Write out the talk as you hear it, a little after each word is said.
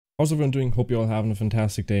How's everyone doing? Hope you're all having a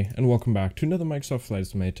fantastic day, and welcome back to another Microsoft Flight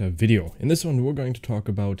Simulator video. In this one, we're going to talk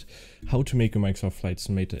about how to make a Microsoft Flight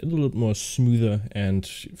Simulator a little bit more smoother and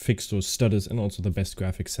fix those stutters and also the best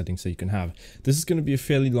graphics settings that you can have. This is going to be a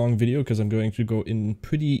fairly long video because I'm going to go in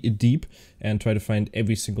pretty deep and try to find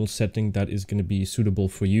every single setting that is going to be suitable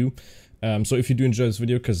for you. So if you do enjoy this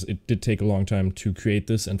video, because it did take a long time to create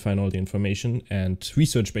this and find all the information and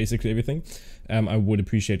research basically everything, I would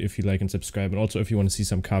appreciate if you like and subscribe. And also if you want to see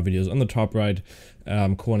some car videos, on the top right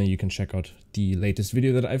corner you can check out the latest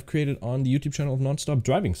video that I've created on the YouTube channel of Nonstop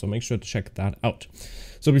Driving, so make sure to check that out.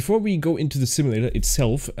 So before we go into the simulator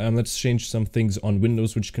itself, let's change some things on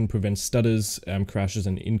Windows which can prevent stutters, crashes,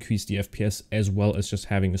 and increase the FPS, as well as just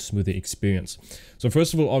having a smoother experience. So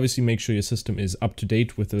first of all, obviously make sure your system is up to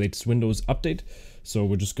date with the latest Windows update. So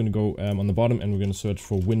we're just going to go on the bottom and we're going to search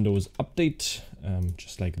for Windows Update,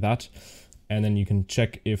 just like that. And then you can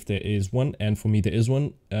check if there is one, and for me there is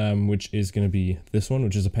one, which is going to be this one,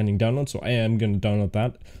 which is a pending download. So I am going to download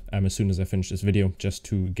that as soon as I finish this video, just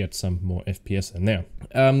to get some more FPS in there.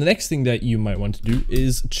 The next thing that you might want to do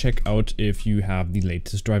is check out if you have the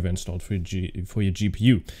latest driver installed for your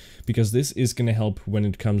GPU, because this is going to help when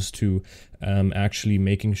it comes to actually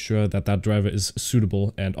making sure that that driver is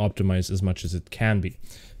suitable and optimized as much as it can be.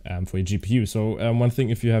 For your GPU. So one thing,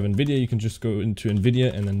 if you have Nvidia, you can just go into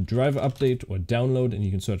Nvidia and then driver update or download, and you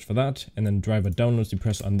can search for that, and then driver downloads, you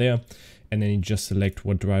press on there, and then you just select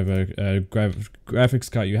what driver graphics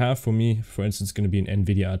card you have. For me, for instance, going to be an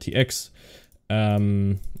Nvidia RTX,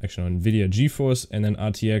 actually on Nvidia GeForce, and then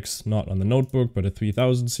RTX, not on the notebook, but a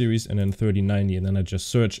 3000 series, and then 3090, and then I just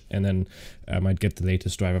search, and then I might get the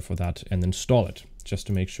latest driver for that and install it, just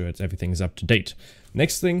to make sure everything is up to date.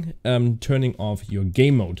 Next thing, turning off your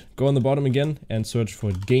game mode. Go on the bottom again and search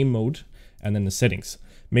for game mode and then the settings.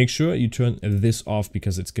 Make sure you turn this off,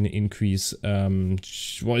 because it's going to increase,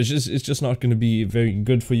 well, it's just not going to be very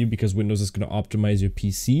good for you, because Windows is going to optimize your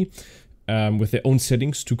PC with their own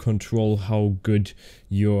settings to control how good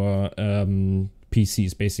your PC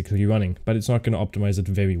is basically running, but it's not going to optimize it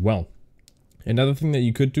very well. Another thing that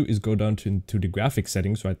you could do is go down to the graphics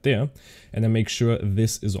settings right there, and then make sure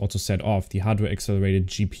this is also set off, the hardware accelerated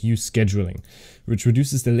GPU scheduling, which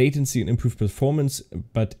reduces the latency and improves performance,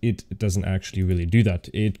 but it doesn't actually really do that.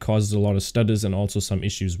 It causes a lot of stutters and also some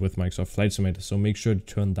issues with Microsoft Flight Simulator, so make sure to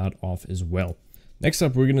turn that off as well. Next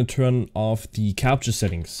up, we're going to turn off the capture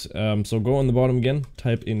settings. So go on the bottom again,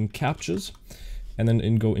 type in captures, and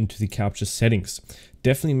then go into the capture settings.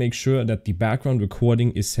 Definitely make sure that the background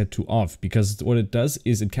recording is set to off, because what it does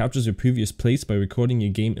is it captures your previous plays by recording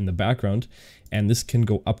your game in the background, and this can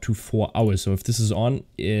go up to 4 hours. So if this is on,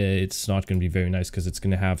 it's not going to be very nice, because it's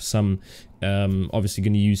going to have some, obviously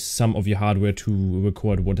going to use some of your hardware to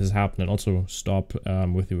record what has happened and also stop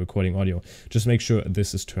with your recording audio. Just make sure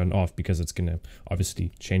this is turned off, because it's going to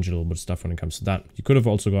obviously change a little bit of stuff when it comes to that. You could have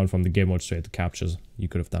also gone from the game mode straight to captures. You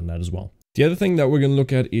could have done that as well. The other thing that we're going to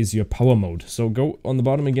look at is your power mode. So go on the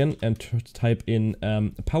bottom again and type in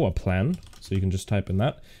power plan. So you can just type in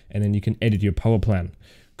that, and then you can edit your power plan.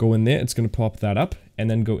 Go in there, it's going to pop that up, and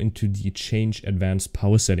then go into the change advanced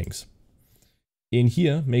power settings. In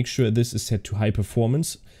here, make sure this is set to high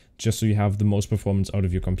performance, just so you have the most performance out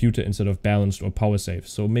of your computer instead of balanced or power save.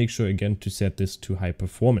 So make sure again to set this to high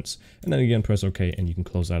performance, and then again press OK, and you can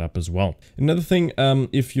close that up as well. Another thing,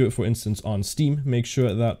 if you're for instance on Steam, make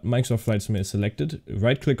sure that Microsoft Flight Simulator is selected,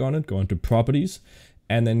 right click on it, go into properties,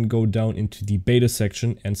 and then go down into the beta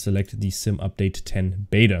section and select the Sim Update 10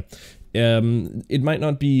 beta. It might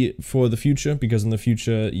not be for the future, because in the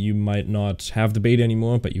future you might not have the beta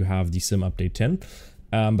anymore, but you have the Sim Update 10.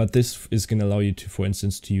 But this is going to allow you to, for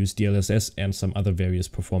instance, to use DLSS and some other various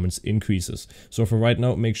performance increases. So for right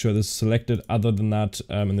now, make sure this is selected. Other than that,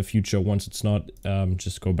 in the future, once it's not,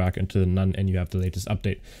 just go back into the none and you have the latest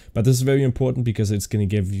update. But this is very important, because it's going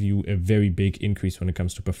to give you a very big increase when it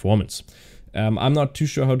comes to performance. I'm not too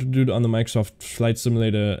sure how to do it on the Microsoft Flight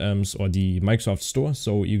Simulator or the Microsoft Store,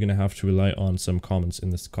 so you're going to have to rely on some comments in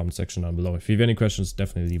this comment section down below. If you have any questions,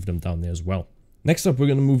 definitely leave them down there as well. Next up, we're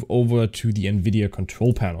going to move over to the Nvidia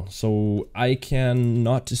control panel. So I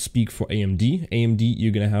cannot speak for AMD. AMD,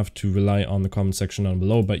 you're going to have to rely on the comment section down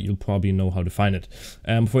below, but you'll probably know how to find it.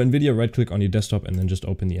 For Nvidia, right click on your desktop and then just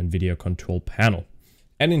open the Nvidia control panel.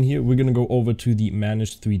 And in here, we're going to go over to the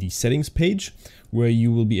Manage 3D Settings page, where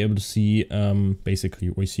you will be able to see basically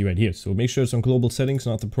what you see right here. So make sure it's on global settings,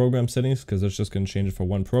 not the program settings, because that's just going to change it for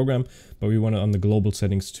one program. But we want it on the global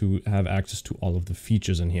settings to have access to all of the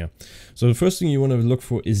features in here. So the first thing you want to look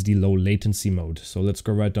for is the low latency mode. So let's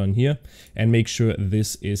go right down here and make sure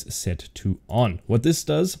this is set to on. What this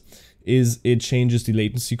does is it changes the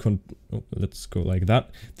latency let's go like that.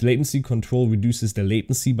 The latency control reduces the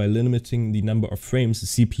latency by limiting the number of frames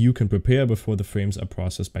the CPU can prepare before the frames are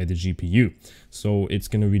processed by the GPU. So it's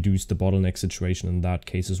going to reduce the bottleneck situation in that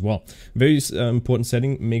case as well. Very important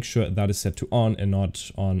setting, make sure that is set to on and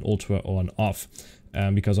not on ultra or on off.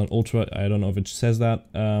 Because on ultra, I don't know if it says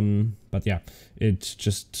that, but yeah, it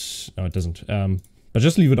just, no, it doesn't. But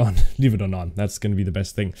just leave it on, leave it on. That's going to be the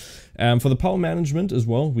best thing. For the power management as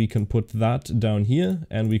well, we can put that down here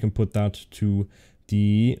and we can put that to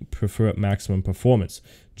the preferred maximum performance.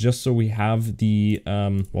 Just so we have the,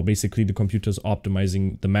 well, basically the computer's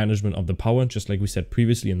optimizing the management of the power, just like we said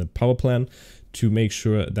previously in the power plan, to make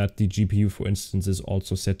sure that the GPU, for instance, is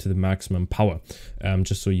also set to the maximum power,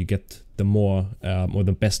 just so you get the more or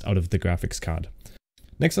the best out of the graphics card.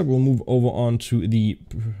 Next up, we'll move over on to the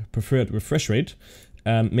preferred refresh rate.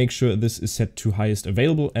 Make sure this is set to highest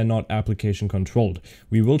available and not application controlled.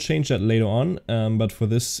 We will change that later on, but for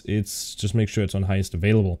this, it's just make sure it's on highest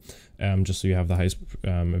available, just so you have the highest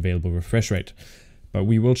available refresh rate. But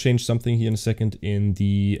we will change something here in a second in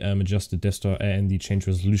the adjusted desktop and the change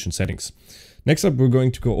resolution settings. Next up, we're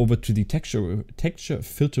going to go over to the texture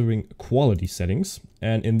filtering quality settings.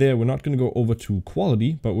 And in there, we're not going to go over to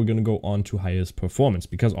quality, but we're going to go on to highest performance,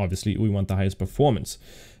 because obviously we want the highest performance.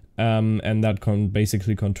 And that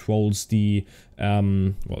basically controls the,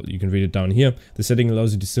 well, you can read it down here. The setting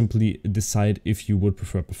allows you to simply decide if you would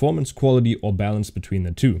prefer performance, quality, or balance between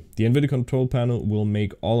the two. The Nvidia control panel will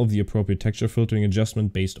make all of the appropriate texture filtering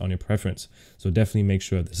adjustment based on your preference. So definitely make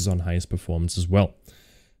sure this is on highest performance as well.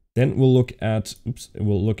 Then we'll look at,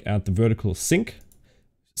 the vertical sync.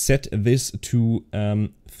 Set this to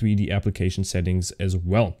 3D application settings as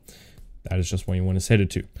well. That is just what you want to set it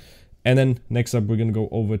to. And then next up, we're going to go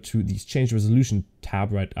over to the change resolution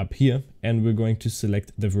tab right up here, and we're going to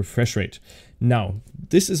select the refresh rate. Now,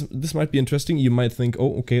 this might be interesting. You might think,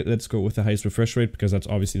 oh, okay, let's go with the highest refresh rate because that's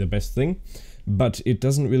obviously the best thing. But it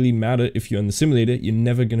doesn't really matter if you're in the simulator. You're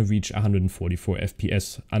never going to reach 144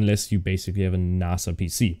 FPS unless you basically have a NASA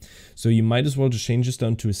PC. So you might as well just change this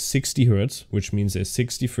down to 60 Hertz, which means there's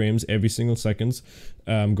 60 frames every single second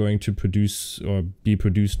going to produce or be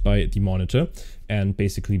produced by the monitor and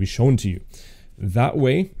basically be shown to you. That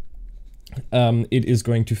way, it is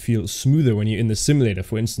going to feel smoother when you're in the simulator.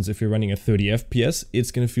 For instance, if you're running at 30 FPS,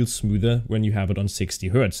 it's going to feel smoother when you have it on 60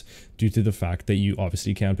 Hertz, due to the fact that you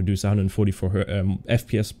obviously can't produce 144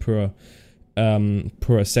 FPS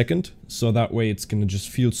per second. So that way it's going to just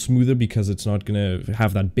feel smoother because it's not going to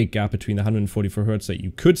have that big gap between the 144 Hertz that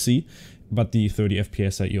you could see, but the 30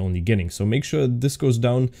 FPS that you're only getting. So make sure this goes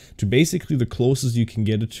down to basically the closest you can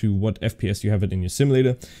get it to what FPS you have it in your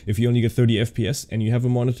simulator. If you only get 30 FPS and you have a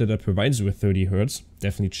monitor that provides you with 30 Hertz,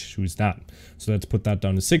 definitely choose that. So let's put that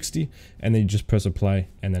down to 60, and then you just press apply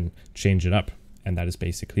and then change it up. And that is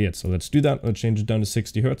basically it. So let's do that. Let's change it down to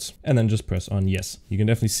 60 Hertz and then just press on yes. You can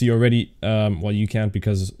definitely see already, well, you can't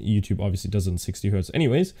because YouTube obviously does it in 60 Hertz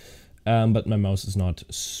anyways. But my mouse is not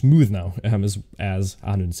smooth now, as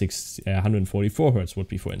 144 Hertz would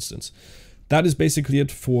be, for instance. That is basically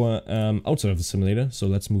it for outside of the simulator. So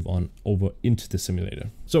let's move on over into the simulator.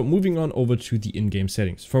 So moving on over to the in-game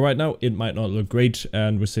settings. For right now, it might not look great,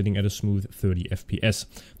 and we're sitting at a smooth 30 FPS.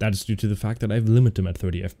 That is due to the fact that I've limited them at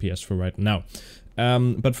 30 FPS for right now.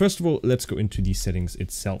 But first of all, let's go into the settings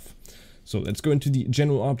itself. So let's go into the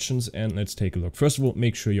general options and let's take a look. First of all,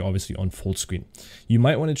 make sure you're obviously on full screen. You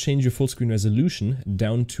might want to change your full screen resolution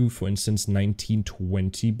down to, for instance,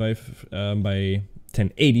 1920 by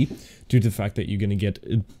 1080, due to the fact that you're going to get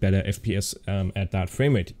better FPS at that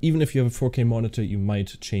frame rate. Even if you have a 4K monitor, you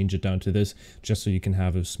might change it down to this just so you can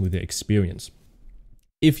have a smoother experience.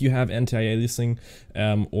 If you have anti-aliasing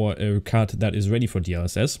or a card that is ready for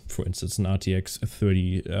DLSS, for instance an RTX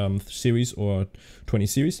 30 series or 20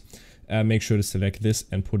 series, make sure to select this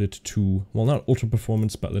and put it to, well, not ultra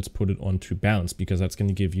performance, but let's put it on to balance, because that's going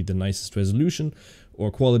to give you the nicest resolution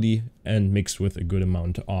or quality and mixed with a good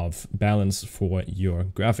amount of balance for your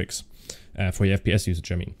graphics, for your FPS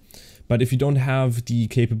usage, I mean. But if you don't have the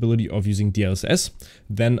capability of using DLSS,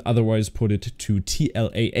 then otherwise put it to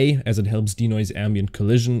TLAA, as it helps denoise ambient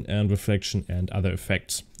collision and reflection and other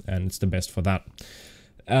effects, and it's the best for that.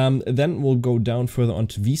 Then we'll go down further on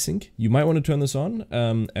to VSync. You might want to turn this on,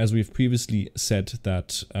 as we've previously said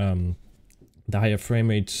that the higher frame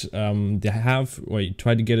rate you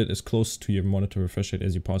try to get it as close to your monitor refresh rate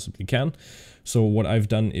as you possibly can. So what I've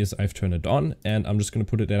done is I've turned it on, and I'm just going to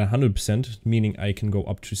put it at 100%, meaning I can go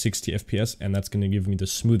up to 60 FPS, and that's going to give me the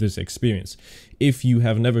smoothest experience. If you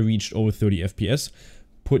have never reached over 30 FPS,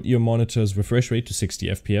 put your monitor's refresh rate to 60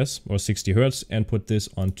 FPS or 60 Hertz and put this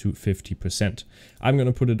onto 50%. I'm going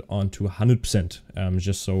to put it onto 100%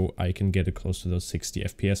 just so I can get it close to those 60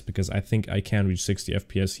 FPS, because I think I can reach 60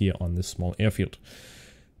 FPS here on this small airfield.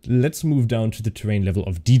 Let's move down to the terrain level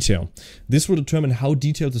of detail. This will determine how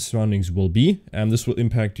detailed the surroundings will be, and this will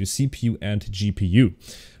impact your CPU and GPU.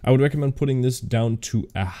 I would recommend putting this down to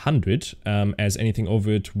 100, as anything over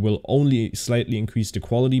it will only slightly increase the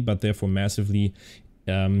quality, but therefore massively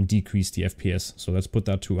decrease the FPS. So let's put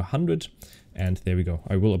that to 100, and there we go.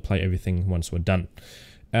 I will apply everything once we're done.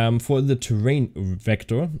 For the terrain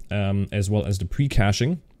vector, as well as the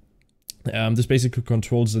pre-caching, this basically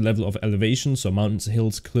controls the level of elevation, so mountains,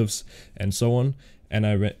 hills, cliffs, and so on. And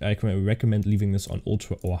I recommend leaving this on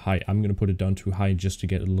ultra or high. I'm going to put it down to high just to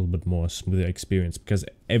get a little bit more smoother experience, because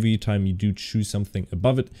every time you do choose something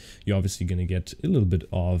above it, you're obviously going to get a little bit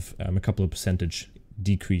of a couple of percentage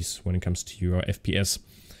decrease when it comes to your FPS.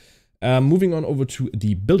 Moving on over to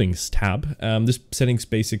the buildings tab, this settings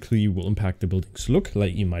basically will impact the building's look,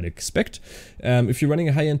 like you might expect. If you're running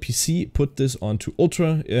a high-end PC, put this onto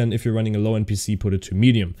ultra, and if you're running a low-end PC, put it to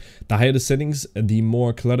medium. The higher the settings, the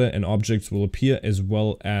more clutter and objects will appear, as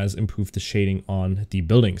well as improve the shading on the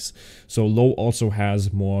buildings. So low also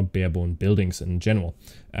has more bare-bone buildings in general.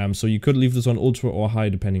 So you could leave this on ultra or high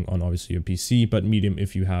depending on obviously your PC, but medium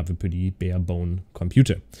if you have a pretty bare-bone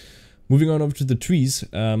computer. Moving on over to the trees,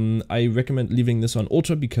 I recommend leaving this on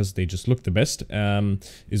ultra because they just look the best.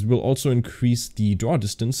 It will also increase the draw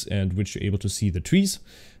distance and which you're able to see the trees.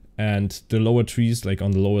 And the lower trees, like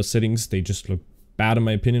on the lower settings, they just look bad in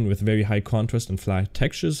my opinion, with very high contrast and flat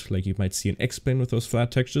textures, like you might see an X-plane with those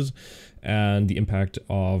flat textures. And the impact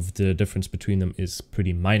of the difference between them is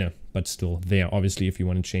pretty minor, but still there. Obviously, if you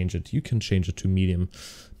want to change it, you can change it to medium,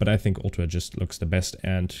 but I think ultra just looks the best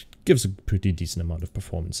and gives a pretty decent amount of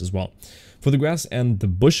performance as well. For the grass and the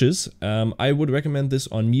bushes, I would recommend this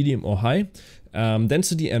on medium or high.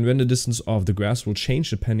 Density and render distance of the grass will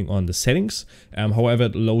change depending on the settings. However,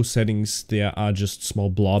 at low settings, there are just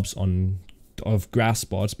small blobs of grass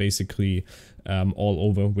spots basically all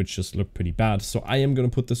over, which just look pretty bad. So I am going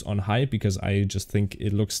to put this on high because I just think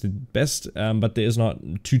it looks the best, but there is not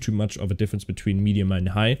too much of a difference between medium and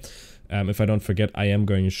high. If I don't forget, I am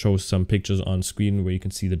going to show some pictures on screen where you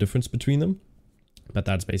can see the difference between them, but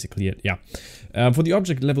that's basically it. Yeah. For the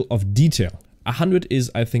object level of detail, 100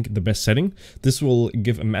 is, I think, the best setting. This will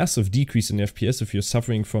give a massive decrease in FPS if you're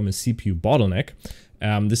suffering from a CPU bottleneck.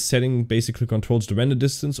 This setting basically controls the render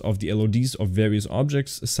distance of the LODs of various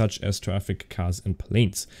objects, such as traffic, cars, and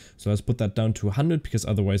planes. So let's put that down to 100, because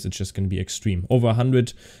otherwise it's just going to be extreme. Over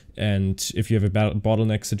 100, and if you have a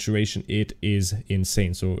bottleneck situation, it is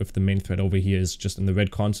insane. So if the main thread over here is just in the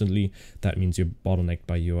red constantly, that means you're bottlenecked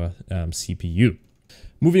by your CPU.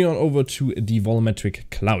 Moving on over to the volumetric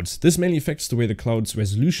clouds. This mainly affects the way the cloud's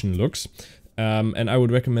resolution looks. And I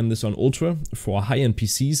would recommend this on ultra for high-end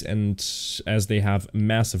PCs, and as they have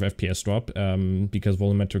massive FPS drop, because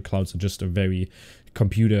volumetric clouds are just a very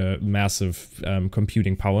massive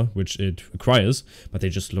computing power, which it requires, but they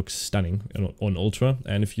just look stunning on ultra.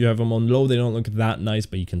 And if you have them on low, they don't look that nice,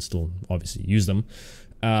 but you can still obviously use them.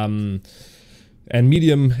 And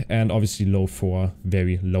medium and obviously low for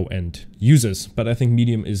very low-end users. But I think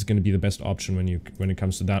medium is going to be the best option when it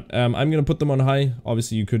comes to that. I'm going to put them on high.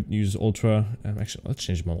 Obviously, you could use ultra. Actually, let's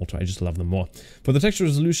change them on ultra. I just love them more. For the texture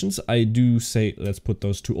resolutions, I do say let's put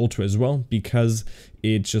those to ultra as well, because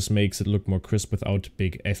it just makes it look more crisp without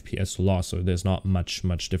big FPS loss. So there's not much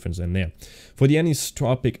difference in there. For the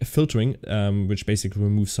anisotropic filtering, which basically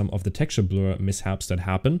removes some of the texture blur mishaps that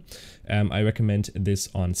happen, I recommend this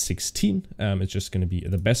on 16. It's just going to be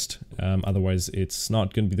the best. Otherwise, it's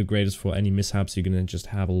not going to be the greatest for any mishaps. You're going to just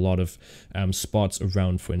have a lot of spots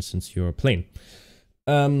around, for instance, your plane.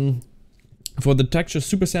 For the texture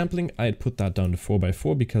super sampling, I'd put that down to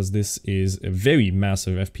 4x4 because this is a very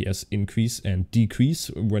massive FPS increase and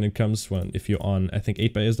decrease when it comes if you're on, I think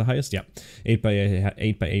 8x8 is the highest. Yeah,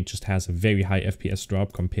 8x8 just has a very high FPS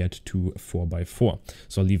drop compared to 4x4.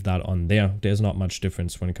 So I'll leave that on there. There's not much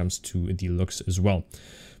difference when it comes to the looks as well.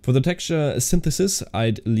 For the texture synthesis,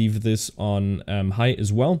 I'd leave this on high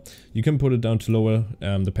as well. You can put it down to lower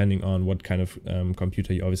depending on what kind of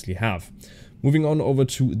computer you obviously have. Moving on over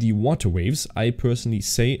to the water waves, I personally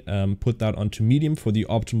say put that onto medium for the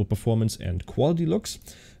optimal performance and quality looks.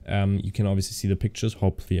 You can obviously see the pictures,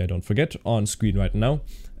 hopefully I don't forget, on screen right now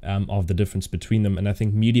of the difference between them, and I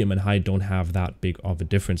think medium and high don't have that big of a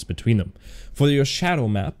difference between them. For your shadow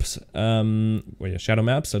maps,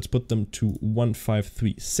 let's put them to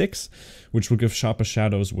 1536, which will give sharper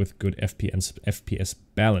shadows with good FPS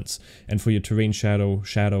balance. And for your terrain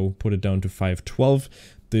shadow, put it down to 512.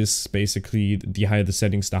 this basically, the higher the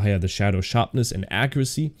settings, the higher the shadow sharpness and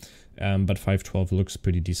accuracy. But 512 looks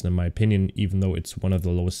pretty decent in my opinion, even though it's one of the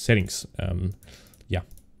lowest settings. Yeah.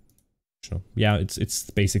 Yeah, it's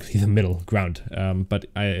basically the middle ground, but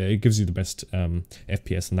it gives you the best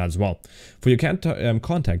FPS in that as well. For your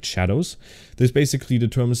contact shadows, this basically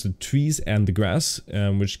determines the trees and the grass,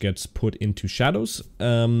 which gets put into shadows,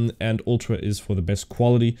 and ultra is for the best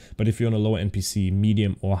quality, but if you're on a lower NPC,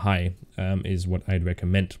 medium or high is what I'd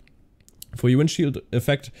recommend. For your windshield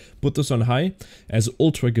effect, put this on high, as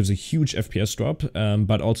ultra gives a huge FPS drop,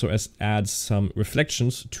 but also adds some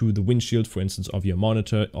reflections to the windshield, for instance, of your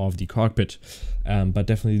monitor, of the cockpit. But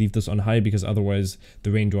definitely leave this on high, because otherwise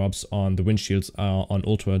the raindrops on the windshields are on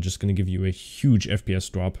ultra just going to give you a huge FPS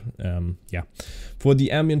drop. Yeah. For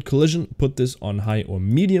the ambient collision, put this on high or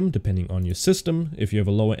medium, depending on your system. If you have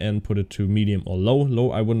a lower end, put it to medium or low.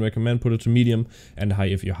 Low, I wouldn't recommend, put it to medium, and high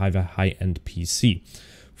if you have a high-end PC.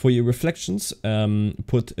 For your reflections,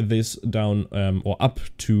 put this down or up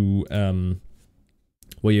to,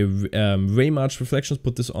 where your ray march reflections,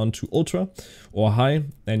 put this on to ultra or high,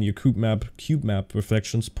 and your cube map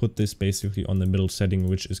reflections, put this basically on the middle setting,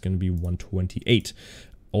 which is going to be 128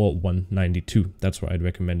 or 192. That's where I'd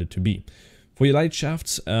recommend it to be. For your light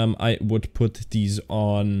shafts, I would put these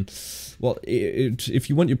on, well, if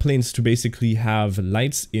you want your planes to basically have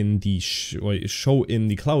lights in the show in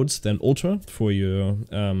the clouds, then ultra for your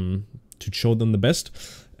to show them the best.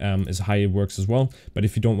 Is high, it works as well. But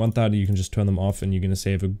if you don't want that, you can just turn them off, and you're gonna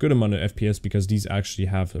save a good amount of FPS, because these actually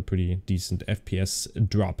have a pretty decent FPS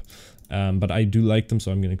drop. But I do like them,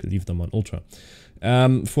 so I'm gonna leave them on ultra.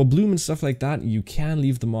 For bloom and stuff like that, you can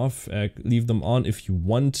leave them off, leave them on if you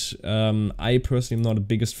want. I personally am not the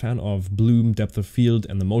biggest fan of bloom, depth of field,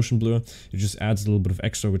 and the motion blur. It just adds a little bit of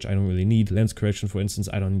extra, which I don't really need. Lens correction, for instance,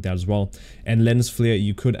 I don't need that as well. And lens flare,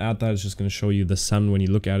 you could add that. It's just going to show you the sun when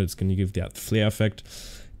you look at it. It's going to give that flare effect.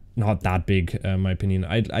 Not that big, in my opinion.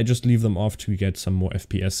 I just leave them off to get some more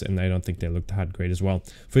FPS, and I don't think they look that great as well.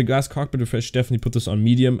 For your glass cockpit refresh, definitely put this on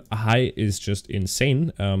medium. High is just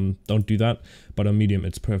insane. Don't do that. But on medium,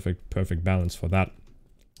 it's perfect balance for that.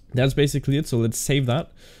 That's basically it. So let's save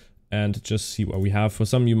that and just see what we have. For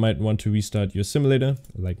some, you might want to restart your simulator,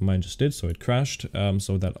 like mine just did. So it crashed.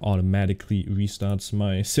 So that automatically restarts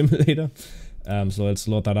my simulator. So let's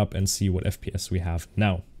load that up and see what FPS we have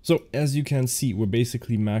now. So as you can see, we're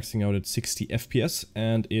basically maxing out at 60 FPS,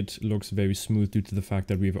 and it looks very smooth due to the fact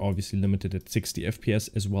that we've obviously limited at 60 FPS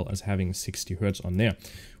as well as having 60 Hz on there,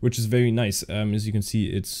 which is very nice. As you can see,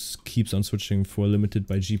 it keeps on switching for limited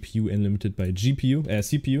by GPU and limited by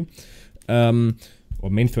CPU, or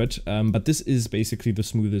main thread. But this is basically the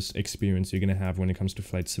smoothest experience you're going to have when it comes to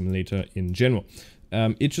Flight Simulator in general.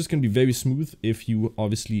 It's just going to be very smooth if you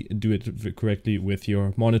obviously do it correctly with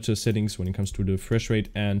your monitor settings when it comes to the refresh rate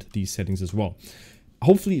and these settings as well.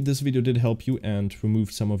 Hopefully this video did help you and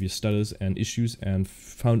removed some of your stutters and issues and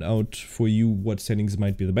found out for you what settings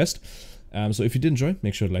might be the best. So if you did enjoy,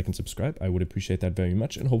 make sure to like and subscribe. I would appreciate that very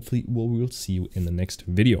much, and hopefully we will see you in the next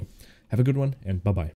video. Have a good one, and bye-bye.